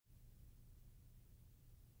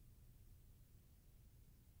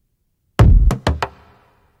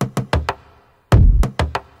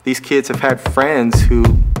These kids have had friends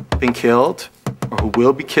who've been killed or who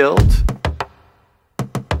will be killed.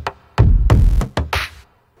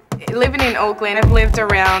 Living in Oakland, I've lived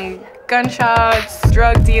around gunshots,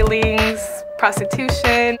 drug dealings,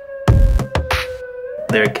 prostitution.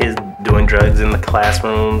 There are kids doing drugs in the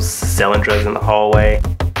classrooms, selling drugs in the hallway.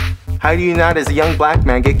 How do you not, as a young black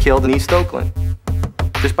man, get killed in East Oakland?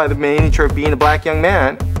 Just by the nature of being a black young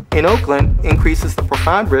man in Oakland increases the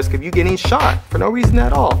profound risk of you getting shot for no reason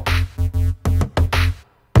at all.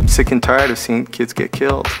 I'm sick and tired of seeing kids get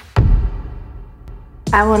killed.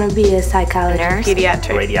 I want to be a psychologist,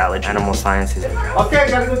 Pediatrics, radiology, animal sciences. Okay, I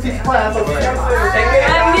gotta go teach class.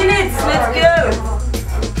 5 minutes, let's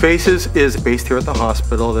go. FACES is based here at the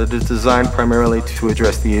hospital that is designed primarily to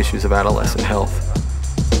address the issues of adolescent health.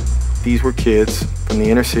 These were kids from the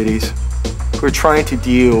inner cities who are trying to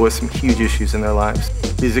deal with some huge issues in their lives.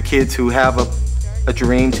 These are kids who have a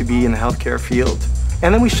dream to be in the healthcare field.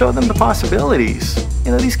 And then we show them the possibilities.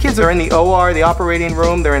 You know, these kids are in the OR, the operating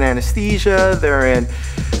room, they're in anesthesia, they're in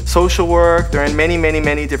social work, they're in many, many,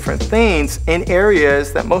 many different things in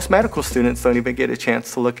areas that most medical students don't even get a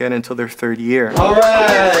chance to look at until their third year. All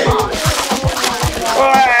right.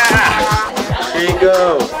 Here you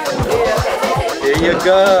go. Here you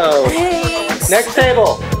go. Thanks. Next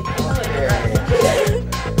table.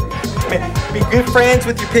 Be good friends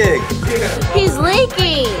with your pig. He's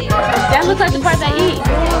leaking. That looks like the part I eat.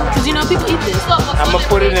 Because you know people eat this. I'm gonna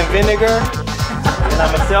put it in vinegar and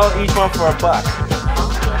I'm gonna sell each one for $1.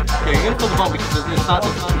 Yeah, you're gonna fill the bone because it's not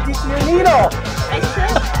your needle. I said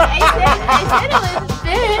it was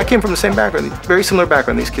fish. I came from the same background, very similar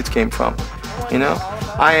background these kids came from. You know,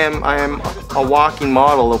 I am a walking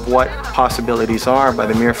model of what possibilities are by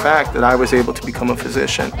the mere fact that I was able to become a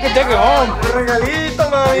physician. Hey, take it home. Regalito,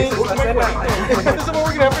 mami. This is what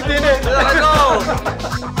we're gonna have for dinner. Let's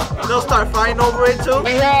go. They'll start fighting over it too.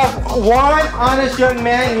 We have one honest young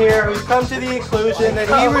man here who's come to the conclusion that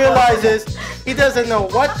he realizes he doesn't know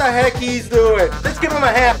what the heck he's doing. Let's give him a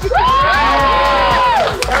hand. Don't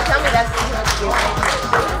tell me that's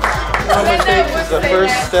mistakes is the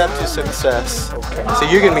first step to success. So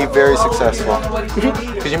you're going to be very successful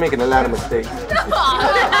because you're making a lot of mistakes.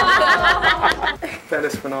 That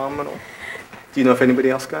is phenomenal. Do you know if anybody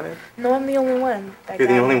else got in? No, I'm the only one. You're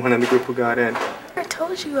the only one in the group who got in. I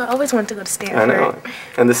told you I always wanted to go to Stanford. I know.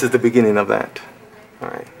 And this is the beginning of that. All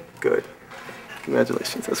right, good.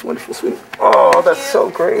 Congratulations, that's wonderful, sweetie. Oh, that's so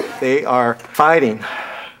great. They are fighting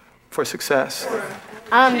for success.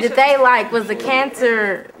 Did they was the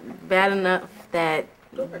cancer bad enough that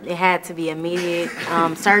it had to be immediate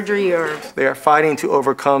surgery or? They are fighting to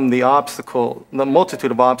overcome the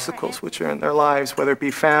multitude of obstacles which are in their lives, whether it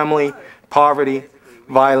be family, poverty,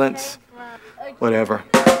 violence, whatever.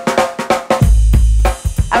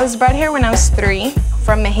 I was brought here when I was 3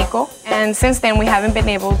 from Mexico, and since then we haven't been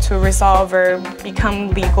able to resolve or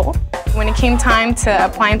become legal. When it came time to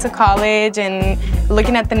applying to college and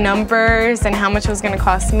looking at the numbers and how much it was going to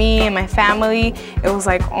cost me and my family, it was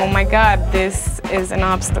like, oh my God, this is an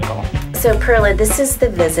obstacle. So Perla, this is the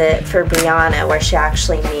visit for Brianna where she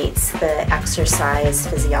actually meets the exercise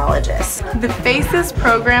physiologist. The FACES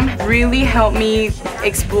program really helped me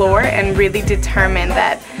explore and really determine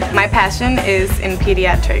that my passion is in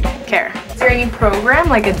pediatric care. Is there any program,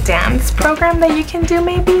 like a dance program that you can do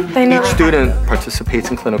maybe? Each student participates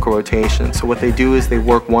in clinical rotation. So what they do is they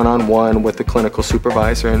work one-on-one with the clinical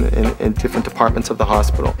supervisor in different departments of the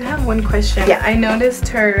hospital. I have one question. Yeah. I noticed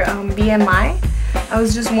her BMI. I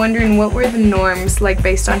was just wondering what were the norms like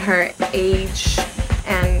based on her age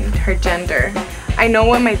and her gender. I know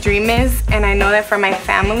what my dream is, and I know that for my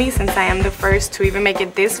family, since I am the first to even make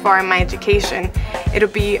it this far in my education, it'll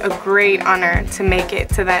be a great honor to make it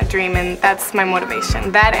to that dream, and that's my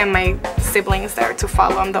motivation. That and my siblings that are to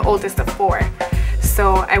follow. I'm the oldest of 4.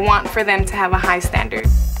 So I want for them to have a high standard.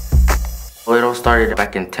 Well, it all started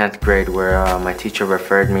back in 10th grade where my teacher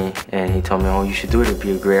referred me and he told me, oh, you should do it. It'd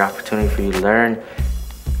be a great opportunity for you to learn.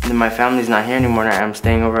 And my family's not here anymore. I'm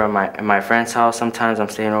staying over at my friend's house. Sometimes I'm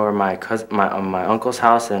staying over at my uncle's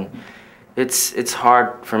house, and it's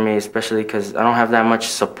hard for me, especially because I don't have that much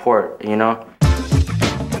support, you know?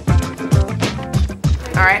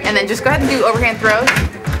 All right, and then just go ahead and do overhand throws.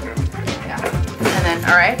 Yeah, and then,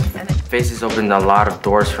 all right. And then. FACES opened a lot of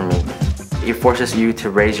doors for me. It forces you to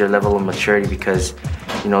raise your level of maturity because,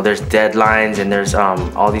 you know, there's deadlines and there's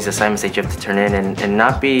all these assignments that you have to turn in and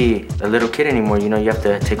not be a little kid anymore. You know, you have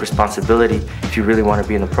to take responsibility if you really want to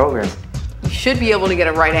be in the program. You should be able to get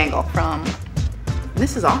a right angle from,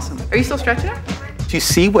 this is awesome. Are you still stretching it? You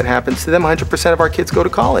see what happens to them. 100% of our kids go to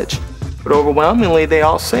college. But overwhelmingly, they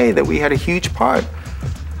all say that we had a huge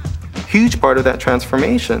huge part of that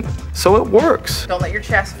transformation. So it works. Don't let your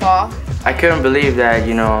chest fall. I couldn't believe that,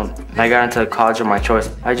 I got into the college of my choice.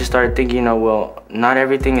 I just started thinking, well, not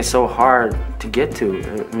everything is so hard to get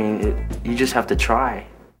to. I mean, you just have to try.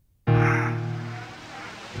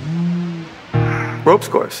 Ropes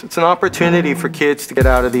course. It's an opportunity for kids to get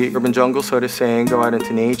out of the urban jungle, so to say, and go out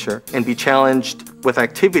into nature and be challenged with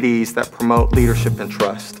activities that promote leadership and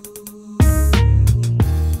trust.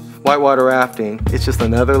 Whitewater rafting is just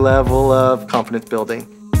another level of confidence building.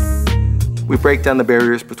 We break down the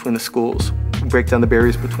barriers between the schools. We break down the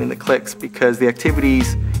barriers between the cliques because the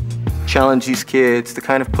activities challenge these kids to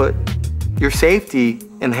kind of put your safety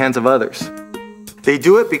in the hands of others. They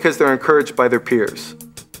do it because they're encouraged by their peers.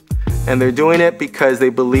 And they're doing it because they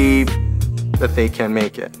believe that they can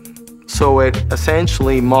make it. So it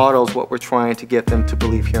essentially models what we're trying to get them to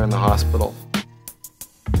believe here in the hospital.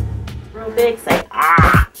 Real big, say,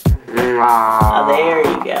 ah. Ah, there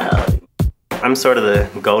you go. I'm sort of the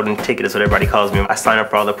golden ticket is what everybody calls me. I sign up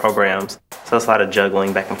for all the programs. So it's a lot of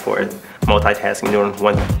juggling back and forth, multitasking,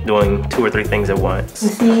 doing 2 or 3 things at once. You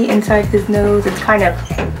see inside his nose, it's kind of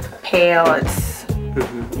pale, it's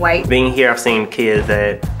white. Being here, I've seen kids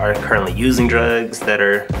that are currently using drugs, that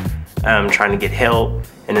are trying to get help,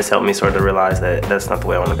 and it's helped me sort of realize that that's not the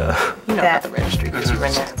way I want to go. You know about the registry because you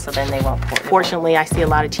run that, so then they won't. Fortunately, I see a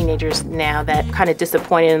lot of teenagers now that kind of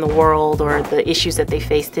disappointed in the world or the issues that they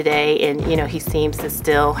face today, and he seems to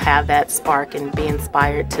still have that spark and be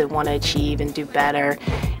inspired to want to achieve and do better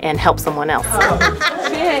and help someone else.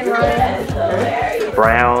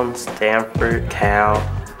 Brown, Stanford, Cal,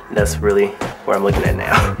 that's really where I'm looking at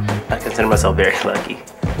now. I consider myself very lucky.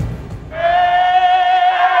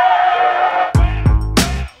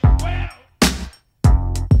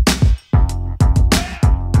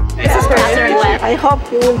 I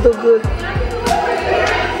hope you will do good.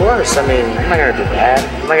 Of course, I'm not gonna do bad.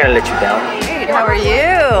 I'm not gonna let you down. Hey, how are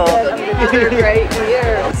you? You're great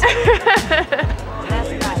years.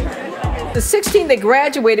 The 16 that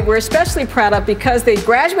graduated we're especially proud of because they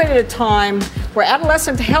graduated at a time where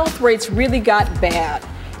adolescent health rates really got bad.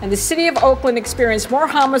 And the city of Oakland experienced more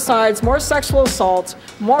homicides, more sexual assaults,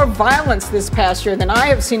 more violence this past year than I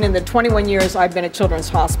have seen in the 21 years I've been at Children's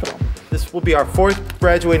Hospital. This will be our 4th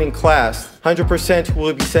graduating class. 100%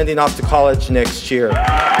 will be sending off to college next year. I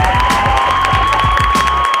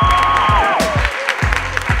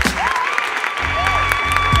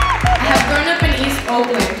have grown up in East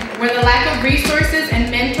Oakland, where the lack of resources and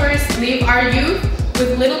mentors leave our youth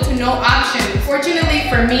with little to no option. Fortunately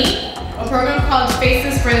for me, a program called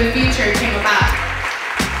Faces for the Future came about.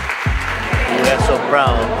 We are so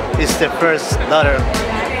proud. It's the first daughter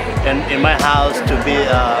in my house to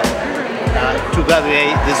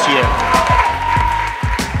graduate this year.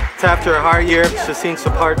 It's after a hard year, just seeing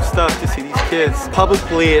some hard stuff to see these kids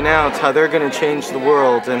publicly announce how they're going to change the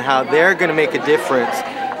world and how they're going to make a difference.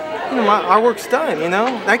 Our work's done,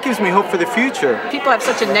 That gives me hope for the future. People have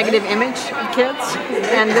such a negative image of kids,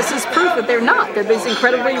 and this is proof that they're not. They're these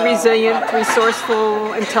incredibly resilient,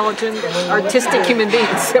 resourceful, intelligent, artistic human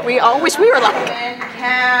beings that we all wish we were like.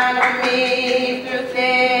 Count me